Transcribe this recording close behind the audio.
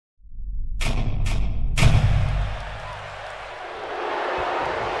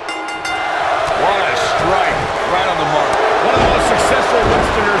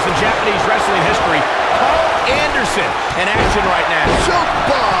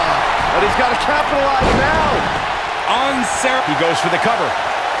capitalize now. He goes for the cover.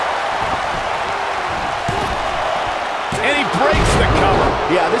 And he breaks the cover.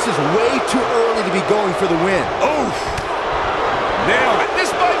 Yeah, this is way too early to be going for the win. Oof. Nailed it. This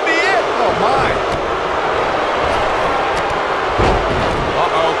might be it. Oh, my.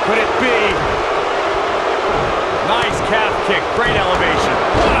 Uh-oh, could it be? Nice calf kick. Great elevation.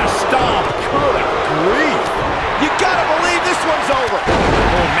 What a stomp. Good grief. You gotta believe this one's over.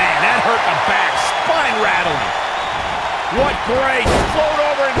 Oh, man, that hurt the back. Spine rattling. What grace. Float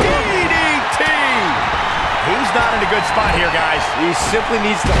over and DDT. He's not in a good spot here, guys. He simply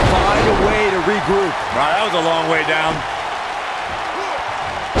needs to find a way to regroup. Right, that was a long way down.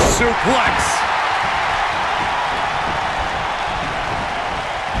 Suplex.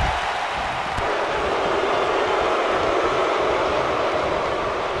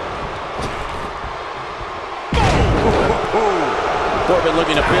 Corbin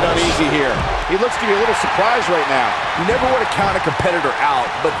looking a bit uneasy here. He looks to be a little surprised right now. You never want to count a competitor out,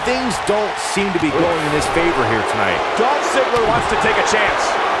 but things don't seem to be going in his favor here tonight. Dolph Ziggler wants to take a chance.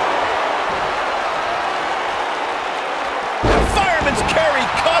 The fireman's carry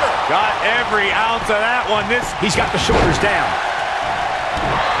cutter. Got every ounce of that one. He's got the shoulders down.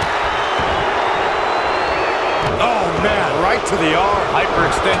 Oh, man, right to the arm.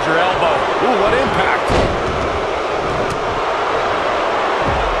 Hyperextend your elbow. Ooh, what impact.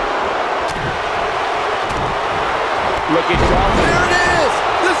 Look at Dolph. There it is!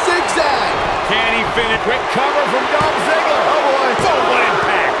 The zigzag! Can he finish? Quick cover from Dolph Ziggler. Oh, boy. Oh, what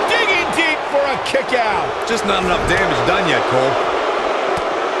impact. Digging deep for a kick out. Just not enough damage done yet, Cole.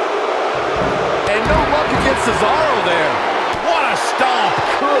 And no luck against Cesaro there. What a stomp.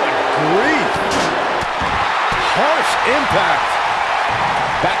 Good grief. Harsh impact.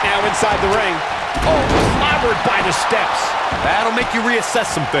 Back now inside the ring. Oh, clobbered by the steps. That'll make you reassess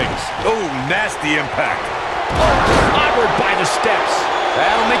some things. Oh, nasty impact. Oh, clobbered by the steps.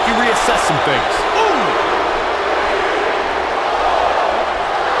 That'll make you reassess some things. Ooh!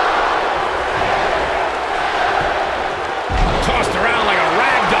 Tossed around like a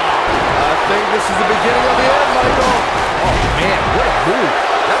rag doll. I think this is the beginning of the end, Michael. Oh, man, what a move.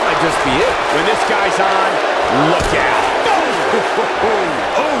 That might just be it. When this guy's on, look out. Oh!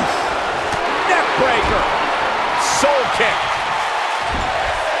 Oof! Neck breaker. Soul kick.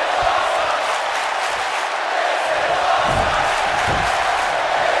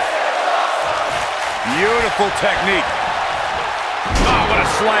 Beautiful technique. Oh, what a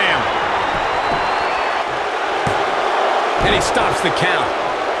slam. And he stops the count.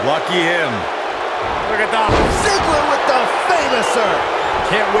 Lucky him. Look at that. Ziggler with the famouser.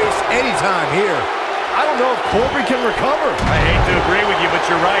 Can't waste any time here. I don't know if Corbin can recover. I hate to agree with you, but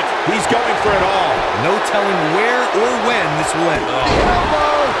you're right. He's going for it all. No telling where or when this will end. The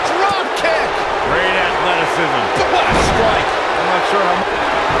elbow drop kick. Great athleticism. What a strike. I'm not sure how much.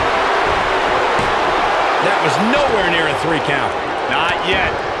 That was nowhere near a 3 count. Not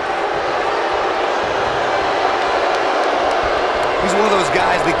yet. He's one of those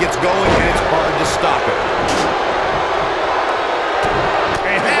guys that gets going and it's hard to stop it.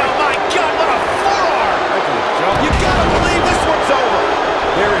 And oh my God, what a forearm! You gotta believe this one's over.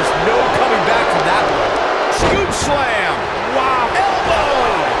 There is no coming back from that one. Scoop slam! Wow!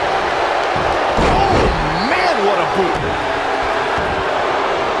 Elbow! Oh man, what a boot!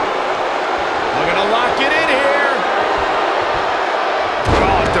 Looking to lock it in here.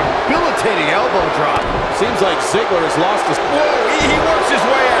 Oh, debilitating elbow drop. Seems like Ziggler has lost his... Whoa, he works his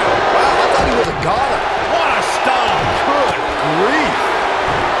way out. Wow, I thought he would have got him. What a stomp. Good grief.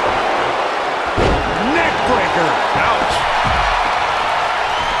 Neck breaker. Ouch.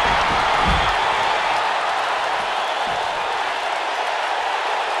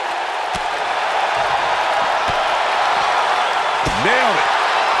 Nailed it.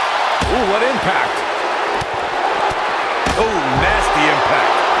 Ooh, what impact. Oh, nasty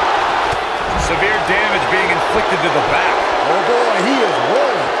impact. Severe damage being inflicted to the back. Oh boy, he is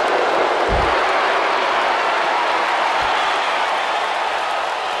rolling.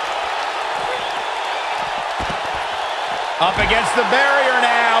 Up against the barrier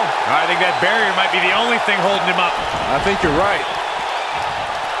now. I think that barrier might be the only thing holding him up. I think you're right.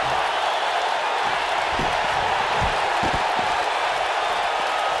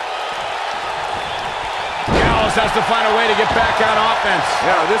 Gallows has to find a way to get back on offense.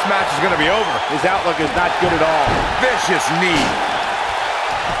 Yeah, this match is going to be over. His outlook is not good at all. Vicious knee.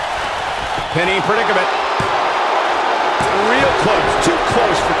 Pinning predicament. Real close, too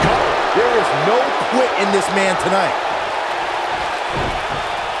close for cover. There is no quit in this man tonight.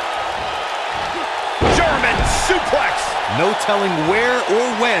 German suplex. No telling where or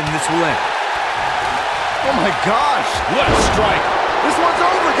when this will end. Oh my gosh. What a strike. This one's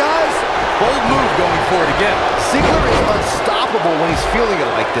over, guys. Bold move going for it again. Ziggler is unstoppable when he's feeling it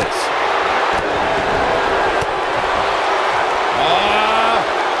like this.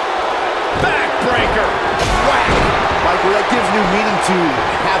 Backbreaker. Whack. Michael, that gives new meaning to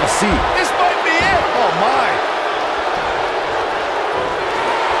have a seat. This might be it. Oh, my.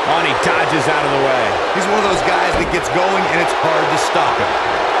 Oh, and he dodges out of the way. He's one of those guys that gets going, and it's hard to stop him.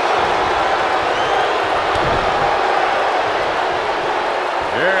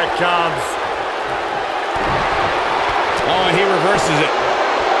 Here it comes. Oh, and he reverses it.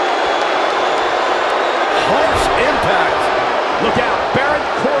 Harsh impact. Look out. Baron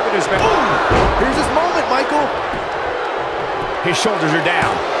Corbin has been... Boom. Here's his moment, Michael. His shoulders are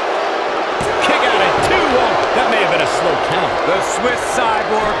down. Kick out at 2. That may have been a slow count. The Swiss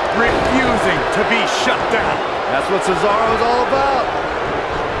Cyborg refusing to be shut down. That's what Cesaro's all about.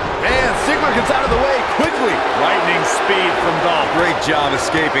 And Ziggler gets out of the way quickly. Lightning speed from Dolph. Great job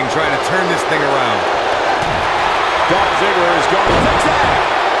escaping, trying to turn this thing around. Dolph Ziggler is going zigzag.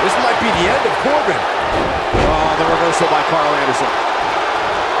 This might be the end of Corbin. Oh, the reversal by Karl Anderson.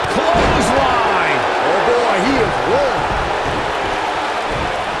 Clothesline. Oh boy, he is rolling.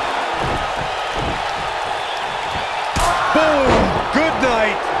 Boom. Good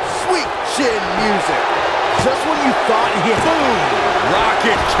night. Sweet chin music. Just when you thought he had... Boom.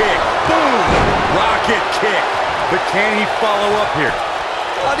 Rocket kick. Boom. Rocket kick. But can he follow up here?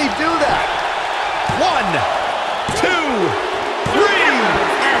 How'd he do that? 1, 2, 3.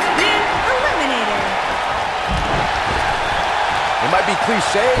 Has been eliminated. It might be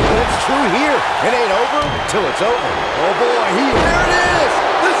cliche, but it's true here. It ain't over till it's over. Oh boy, there it is!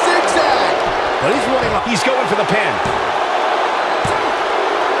 The zigzag! But he's running up. He's going for the pin.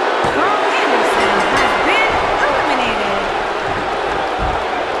 Karl Anderson has been eliminated.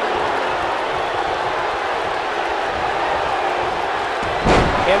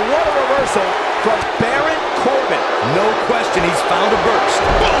 And what a reversal from Baron Corbin. No question, he's found a burst.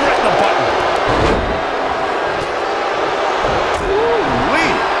 Boom, right in the button.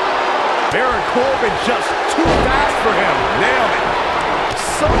 Ooh-wee. Baron Corbin just too fast for him. Nailed it.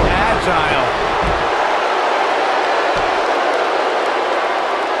 So agile.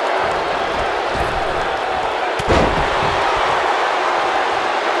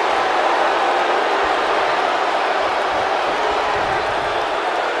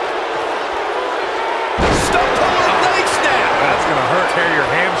 Tear your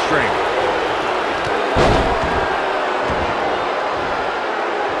hamstring.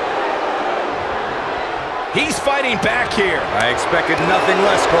 He's fighting back here. I expected nothing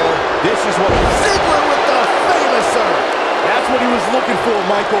less, Cole. This is what... Ziggler with the famouser. That's what he was looking for,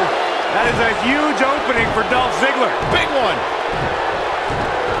 Michael. That is a huge opening for Dolph Ziggler. Big one.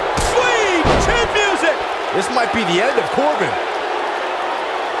 Sweet chin music. This might be the end of Corbin.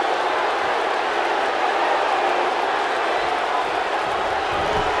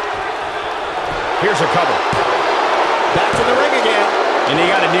 Here's a cover. Back to the ring again. And he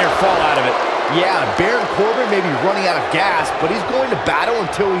got a near fall out of it. Yeah, Baron Corbin may be running out of gas, but he's going to battle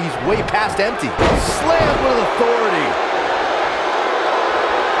until he's way past empty. Slam with authority.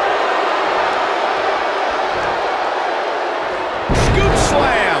 Scoop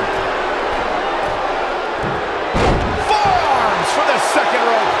slam. Forearms for the second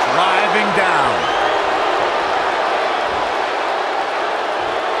rope. Driving down.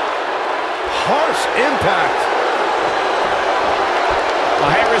 Harsh impact. A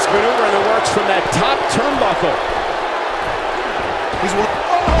high-risk maneuver in the works from that top turnbuckle. He's one.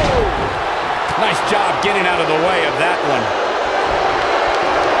 Oh! Nice job getting out of the way of that one.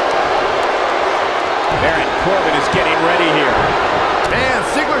 Baron Corbin is getting ready here. Man,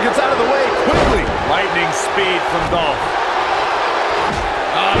 Ziggler gets out of the way quickly. Lightning speed from Dolph.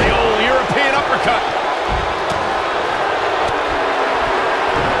 The old European uppercut.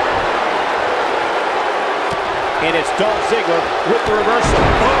 And it's Dolph Ziggler with the reversal.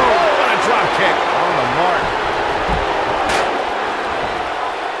 Oh, what a drop kick. On the mark.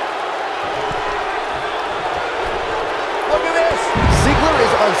 Look at this. Ziggler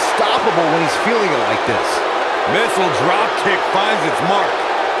is unstoppable when he's feeling it like this. Missile drop kick finds its mark.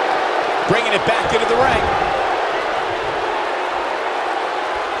 Bringing it back into the ring.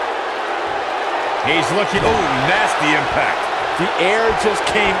 He's looking, oh, nasty impact. The air just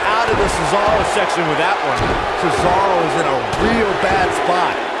came out of the Cesaro section with that one. Cesaro is in a real bad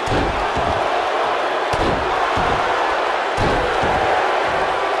spot.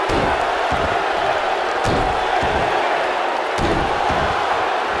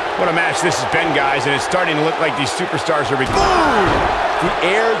 What a match this has been, guys, and it's starting to look like these superstars are beginning. Boom! The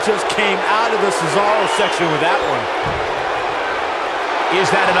Air just came out of the Cesaro section with that one. Is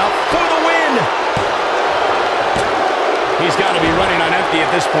that enough for the win? He's got to be running on empty at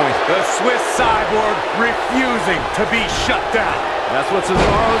this point. The Swiss Cyborg refusing to be shut down. That's what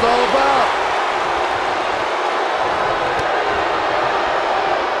Cesaro's all about.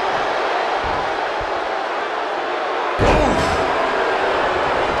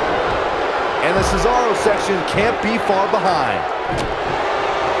 And the Cesaro section can't be far behind.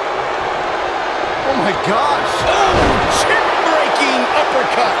 Oh my gosh! Oh, chin-breaking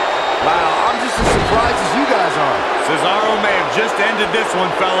uppercut. Wow, I'm just as surprised as you guys are. Cesaro may have just ended this one,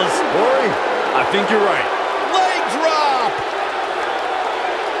 fellas. Boy, I think you're right. leg drop!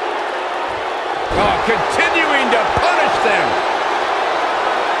 Oh, continuing to punish them.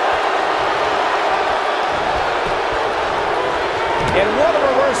 And what a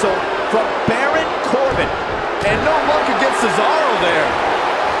reversal from Baron Corbin. And no luck against Cesaro there.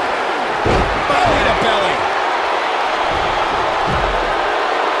 Belly to belly.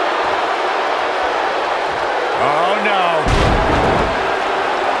 Oh, no.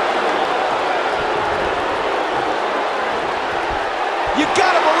 You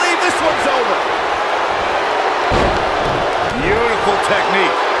gotta believe this one's over. Beautiful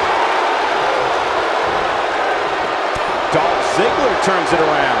technique. Dolph Ziggler turns it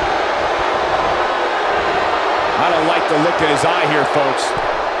around. I don't like the look in his eye here, folks.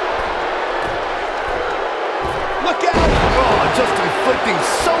 Look out! Oh, just inflicting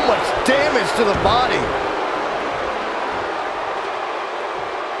so much damage to the body.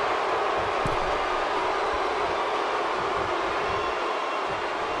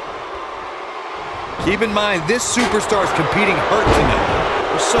 Keep in mind, this superstar's competing hurt tonight.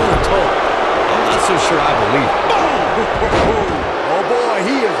 Or so we're told. I'm not so sure I believe it. Oh boy,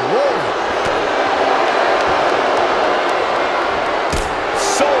 he is rolling.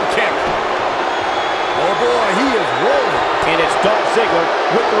 Soul kick. Oh boy, he is rolling. And it's Dolph Ziggler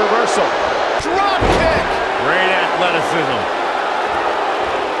with the reversal. Drop kick. Great athleticism.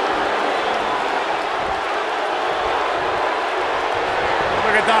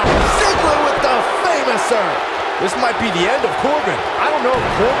 Look at that. Ziggler with the famouser. This might be the end of Corbin. I don't know if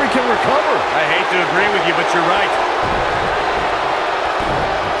Corbin can recover. I hate to agree with you, but you're right.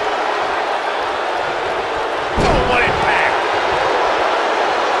 Oh, what impact.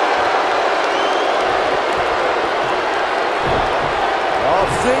 Oh,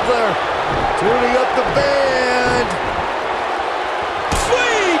 Ziggler tuning up the band.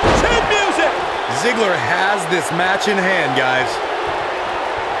 Sweet chin music. Ziggler has this match in hand, guys.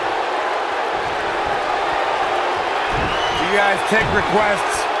 You guys take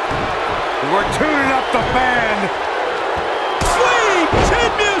requests. We're tuning up the band. Sweet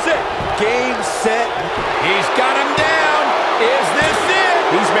chin music. Game, set. He's got him down. Is this it?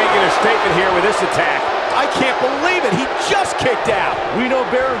 He's making a statement here with this attack. I can't believe it. He just kicked out. We know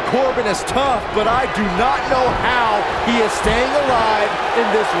Baron Corbin is tough, but I do not know how he is staying alive in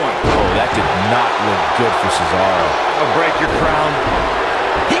this one. Oh, that did not look good for Cesaro. I'll break your crown.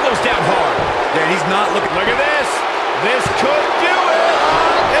 He goes down hard. Yeah, he's not looking. Look at this. This could do it.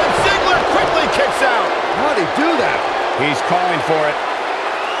 And Ziggler quickly kicks out. How'd he do that? He's calling for it.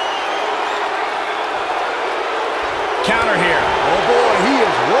 Counter here. Oh boy, he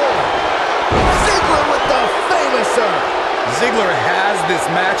is rolling. Ziggler with the famouser. Ziggler has this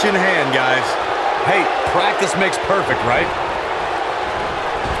match in hand, guys. Hey, practice makes perfect, right?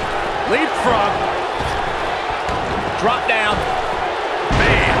 Leapfrog. Drop down.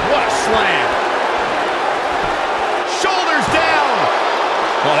 Man, what a slam. Shoulders down.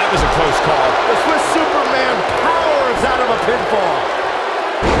 Well, that was a close call. The Swiss Superman powers out of a pinfall.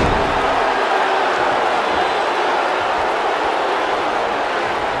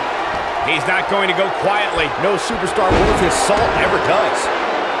 He's not going to go quietly. No superstar worth his salt ever does.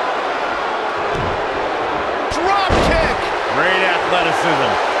 Drop kick. Great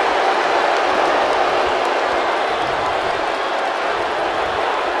athleticism.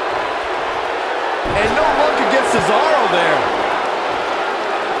 And no luck against Cesaro there.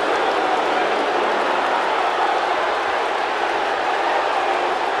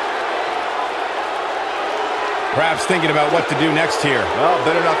 Perhaps thinking about what to do next here. Well,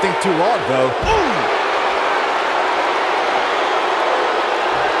 better not think too long, though. Ooh.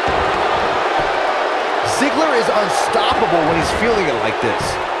 Ziggler is unstoppable when he's feeling it like this.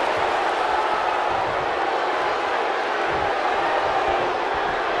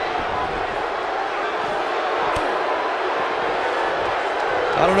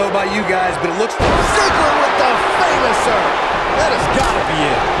 I don't know about you guys, but it looks... Ziggler with the famouser. That has got to be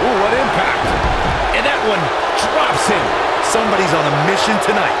it. Ooh, what impact. And that one drops him. Somebody's on a mission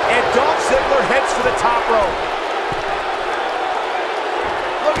tonight. And Dolph Ziggler heads for the top rope.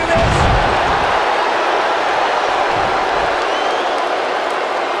 Look at this.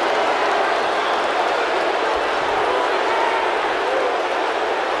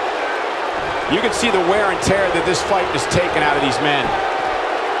 You can see the wear and tear that this fight has taken out of these men.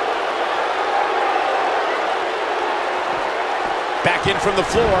 Back in from the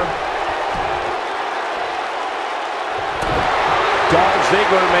floor. Dolph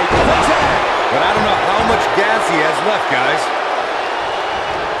Ziggler makes the tag. But I don't know how much gas he has left, guys.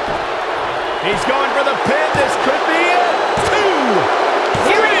 He's going for the pin. This could be it.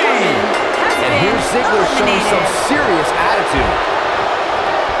 2, 3. And here's Ziggler showing some serious attitude.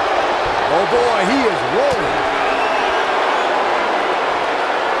 Oh boy, he is rolling.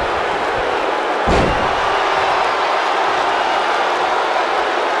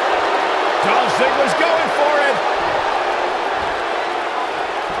 Dolph Ziggler's going for it.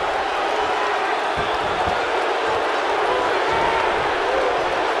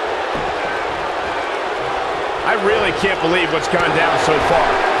 I really can't believe what's gone down so far.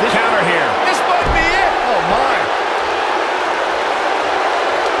 This counter here. This might be it. Oh my.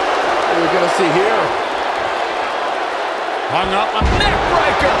 What are we gonna see here? Hung up a neck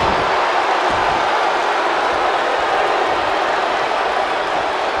breaker.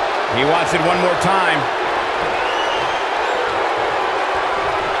 He wants it one more time.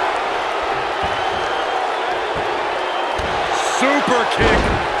 Super kick.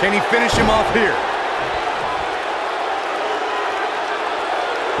 Can he finish him off here?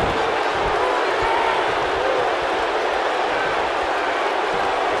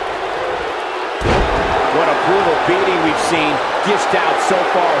 What a brutal beating we've seen dished out so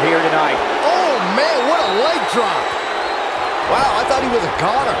far here tonight. Oh man, what a leg drop. Wow, I thought he was a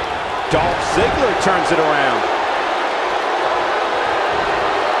goner. Dolph Ziggler turns it around.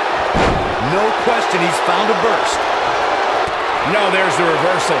 No question, he's found a burst. No, there's the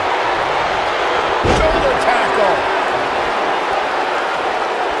reversal. Shoulder tackle.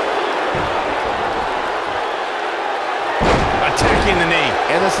 Attacking the knee.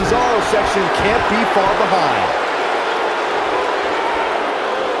 And the Cesaro section can't be far behind.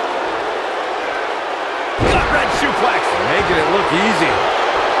 Gut-wrench suplex. Making it look easy.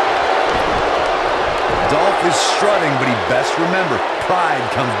 Dolph is strutting, but he best remember, pride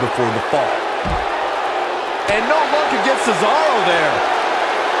comes before the fall. And no luck against Cesaro there.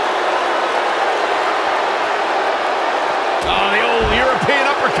 Oh, the old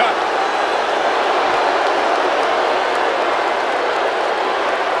European uppercut.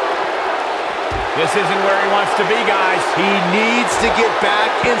 This isn't where he wants to be, guys. He needs to get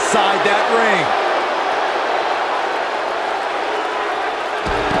back inside that ring.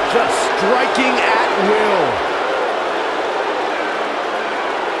 Just striking at will.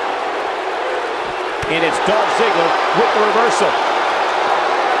 And it's Dolph Ziggler with the reversal.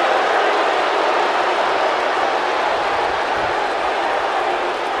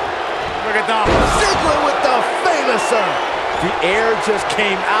 Look at Dolph. Ziggler with the famouser. The air just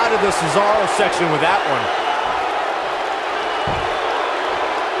came out of the Cesaro section with that one.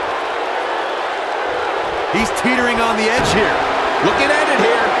 He's teetering on the edge here. Looking at it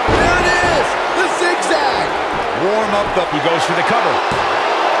here. There it is, the zigzag. Warm up the... He goes for the cover.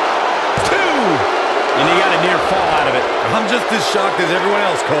 2! And he got a near fall out of it. I'm just as shocked as everyone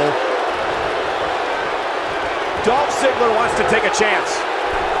else, Cole. Dolph Ziggler wants to take a chance.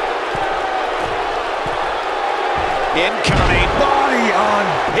 Incoming. Body on.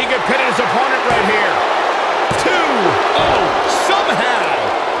 He could pin his opponent right here. 2! Oh, somehow.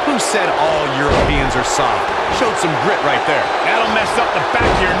 Who said all Europeans are soft? Showed some grit right there. That'll mess up the back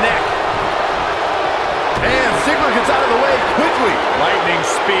of your neck. And Ziggler gets out of the way quickly. Lightning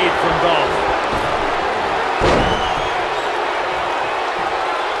speed from Dolph.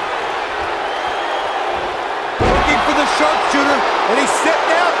 Looking for the sharpshooter, And he's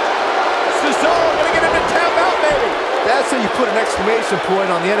sitting out. Cesaro gonna get him to tap out, baby. That's how you put an exclamation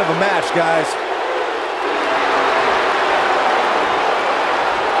point on the end of a match, guys.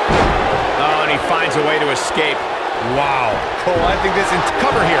 Oh, and he finds a way to escape. Wow. Cole, I think this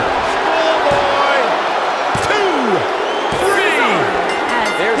Cover here. Schoolboy. 2, 3.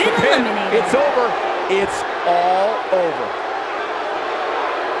 Has There's been the pin. eliminated. It's over. It's all over.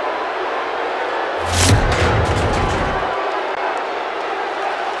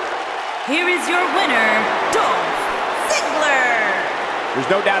 Here is your winner, Dolph Ziggler. There's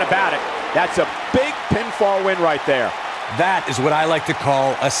no doubt about it. That's a big pinfall win right there. That is what I like to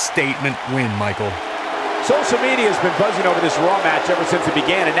call a statement win, Michael. Social media has been buzzing over this Raw match ever since it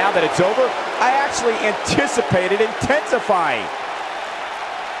began, and now that it's over, I actually anticipate it intensifying.